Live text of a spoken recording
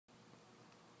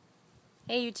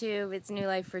Hey YouTube, it's New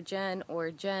Life for Jen,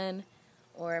 or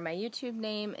my YouTube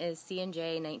name is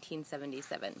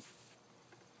CNJ1977.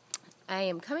 I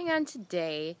am coming on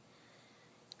today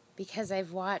because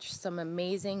I've watched some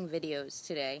amazing videos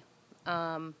today.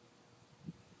 After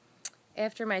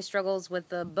my struggles with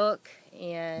the book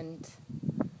and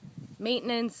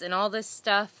maintenance and all this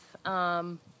stuff,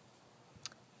 I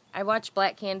watched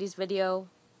Blakkandi's video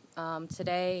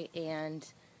today,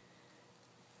 and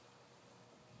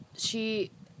she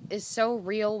is so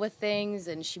real with things,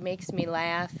 and she makes me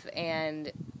laugh,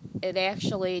 and it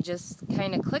actually just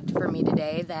kind of clicked for me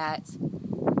today that,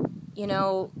 you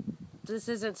know, this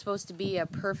isn't supposed to be a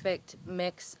perfect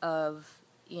mix of,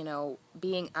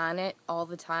 being on it all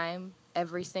the time,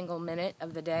 every single minute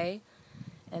of the day,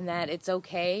 and that it's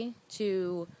okay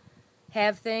to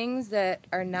have things that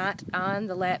are not on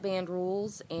the lap band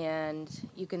rules, and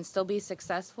you can still be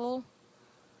successful.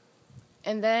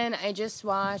 And then I just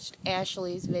watched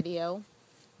Ashley's video,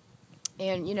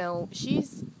 and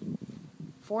she's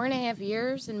 4.5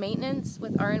 years in maintenance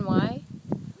with RNY,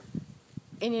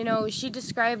 and she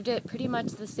described it pretty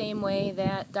much the same way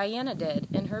that Diana did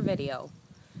in her video,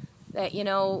 that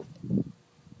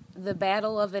the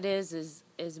battle of it is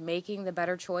making the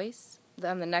better choice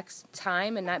on the next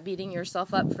time and not beating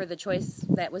yourself up for the choice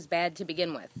that was bad to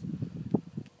begin with.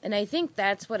 And I think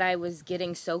that's what I was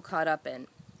getting so caught up in.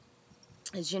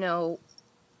 Is,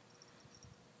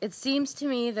 it seems to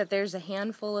me that there's a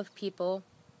handful of people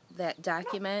that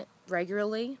document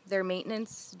regularly their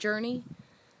maintenance journey,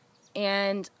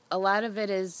 and a lot of it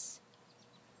is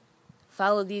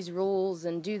follow these rules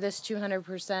and do this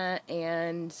 200%,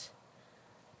 and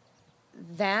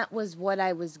that was what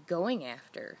I was going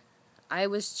after. I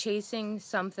was chasing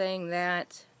something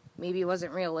that maybe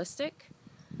wasn't realistic.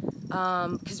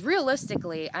 Because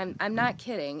realistically, I'm not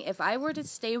kidding. If I were to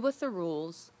stay with the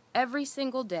rules every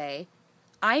single day,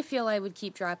 I feel I would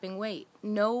keep dropping weight.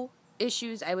 No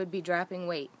issues, I would be dropping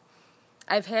weight.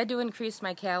 I've had to increase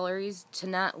my calories to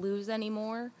not lose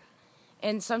anymore,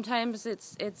 and sometimes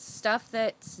it's stuff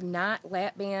that's not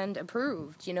lap band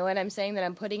approved. You know what I'm saying? That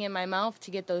I'm putting in my mouth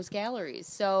to get those calories.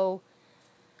 So,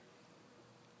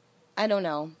 I don't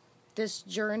know. This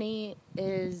journey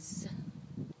is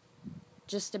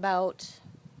just about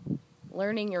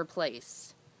learning your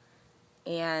place.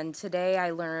 And today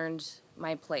I learned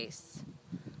my place.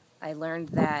 I learned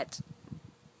that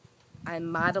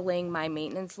I'm modeling my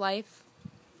maintenance life,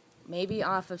 maybe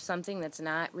off of something that's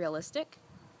not realistic.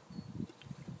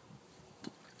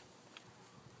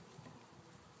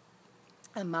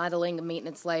 I'm modeling a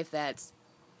maintenance life that's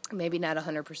maybe not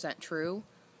 100% true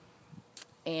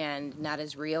and not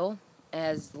as real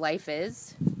as life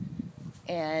is.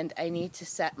 And I need to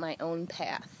set my own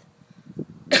path.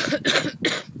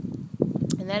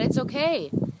 And that it's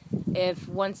okay if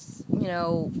once in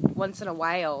a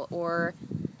while or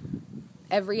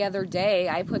every other day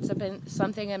I put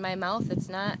something in my mouth that's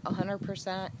not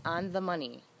 100% on the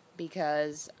money,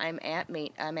 because I'm at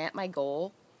my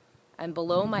goal. I'm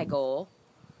below my goal.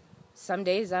 Some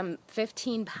days I'm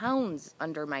 15 pounds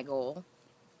under my goal.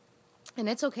 And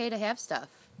it's okay to have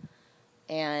stuff.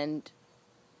 And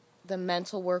the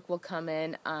mental work will come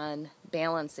in on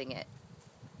balancing it.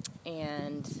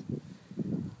 And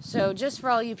so just for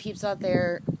all you peeps out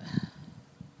there,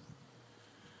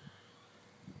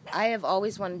 I have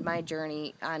always wanted my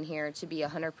journey on here to be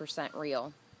 100%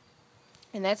 real.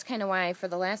 And that's kind of why for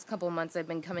the last couple of months I've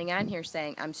been coming on here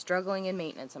saying I'm struggling in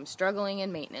maintenance.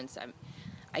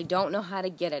 I don't know how to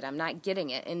get it. I'm not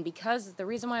getting it. And because the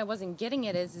reason why I wasn't getting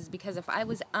it is because if I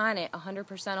was on it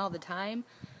 100% all the time,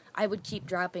 I would keep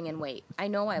dropping in weight. I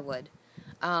know I would.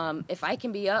 If I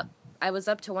can be up, I was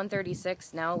up to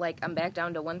 136. Now, I'm back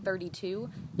down to 132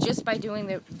 just by doing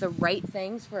the right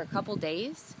things for a couple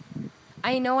days.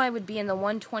 I know I would be in the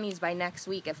 120s by next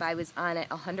week if I was on it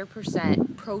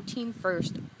 100%, protein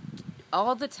first,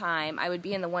 all the time. I would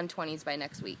be in the 120s by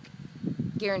next week.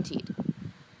 Guaranteed.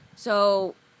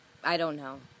 So, I don't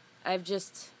know. I've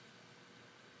just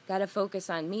got to focus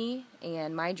on me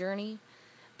and my journey.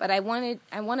 But I want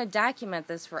to document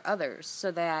this for others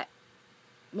so that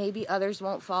maybe others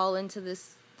won't fall into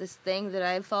this thing that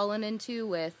I've fallen into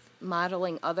with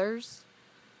modeling others,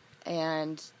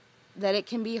 and that it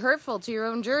can be hurtful to your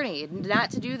own journey. Not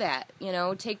to do that.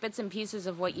 Take bits and pieces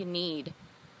of what you need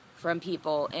from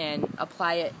people and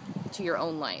apply it to your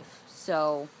own life.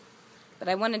 So, but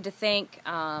I wanted to thank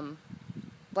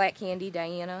Blakkandi,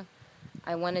 Diana.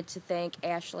 I wanted to thank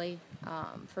Ashley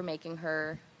for making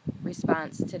her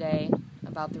response today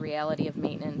about the reality of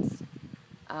maintenance.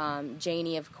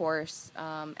 Janie, of course,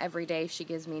 every day she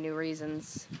gives me new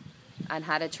reasons on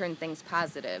how to turn things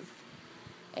positive.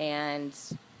 And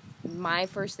my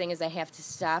first thing is I have to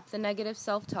stop the negative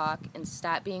self-talk and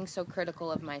stop being so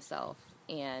critical of myself,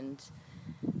 and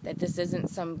that this isn't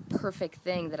some perfect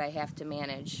thing that I have to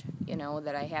manage, you know,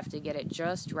 that I have to get it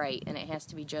just right, and it has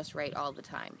to be just right all the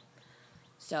time.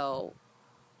 So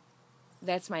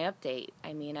that's my update.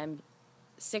 I mean, I'm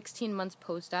 16 months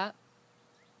post-op.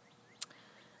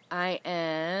 I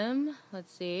am,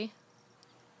 let's see,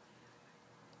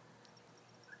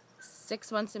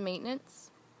 6 months of maintenance.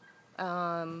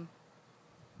 I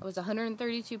was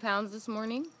 132 pounds this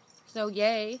morning. So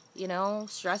yay, you know,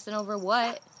 stressing over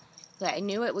what? But I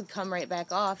knew it would come right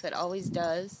back off. It always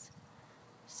does.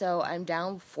 So I'm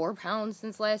down 4 pounds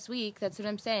since last week. That's what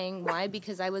I'm saying. Why?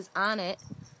 Because I was on it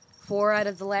 4 out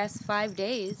of the last 5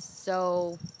 days.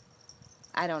 So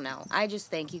I don't know. I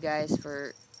just thank you guys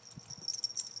for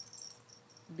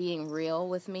being real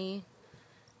with me.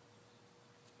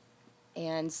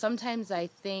 And sometimes I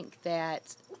think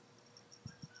that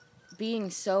being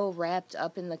so wrapped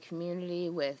up in the community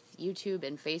with YouTube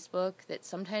and Facebook, that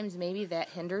sometimes maybe that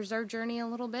hinders our journey a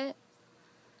little bit,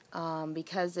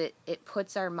 because it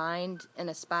puts our mind in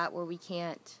a spot where we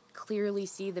can't clearly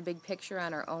see the big picture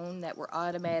on our own, that we're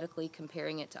automatically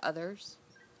comparing it to others.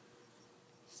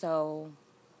 So,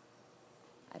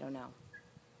 I don't know.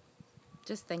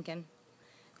 Just thinking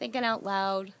out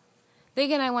loud,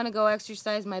 thinking I want to go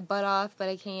exercise my butt off, but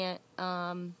I can't.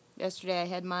 Yesterday I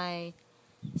had my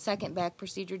second back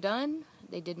procedure done.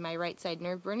 They did my right side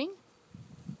nerve burning.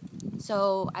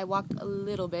 So I walked a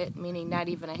little bit, meaning not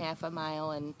even a half a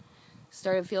mile, and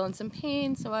started feeling some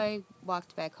pain, so I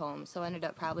walked back home. So I ended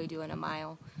up probably doing a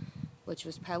mile, which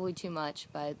was probably too much,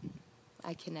 but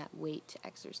I cannot wait to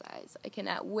exercise. I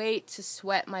cannot wait to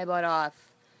sweat my butt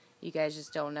off. You guys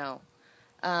just don't know.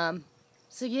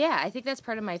 So yeah, I think that's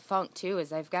part of my funk too,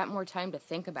 is I've got more time to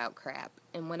think about crap.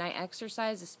 And when I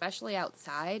exercise, especially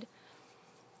outside,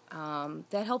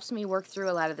 that helps me work through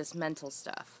a lot of this mental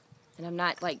stuff. And I'm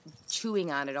not like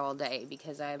chewing on it all day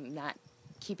because I'm not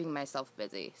keeping myself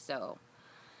busy. So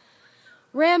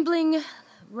rambling.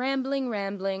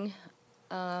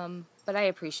 But I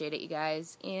appreciate it, you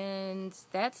guys. And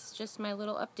that's just my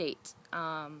little update.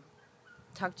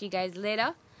 Talk to you guys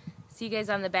later. See you guys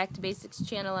on the Back to Basics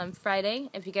channel on Friday.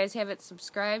 If you guys haven't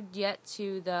subscribed yet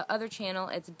to the other channel,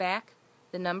 it's Back,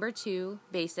 the number 2,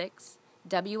 Basics,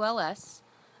 WLS.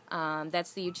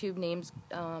 That's the YouTube name's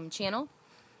channel.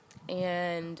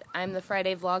 And I'm the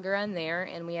Friday vlogger on there,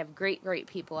 and we have great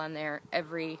people on there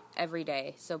every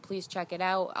day. So please check it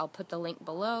out. I'll put the link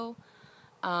below.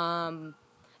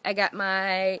 I got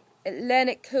my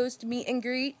Atlantic Coast meet and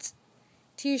greet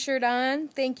t-shirt on.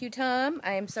 Thank you, Tom.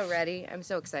 I am so ready. I'm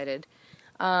so excited.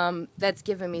 That's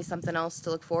given me something else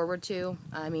to look forward to.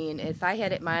 I mean, if I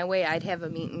had it my way, I'd have a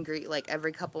meet and greet like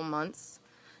every couple months,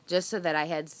 just so that I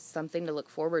had something to look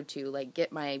forward to, like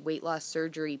get my weight loss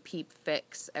surgery PEEP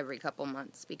fix every couple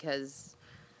months, because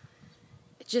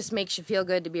it just makes you feel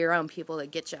good to be around people that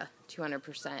get you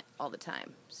 200% all the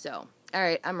time. So, all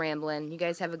right, I'm rambling. You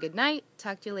guys have a good night.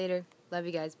 Talk to you later. Love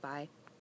you guys. Bye.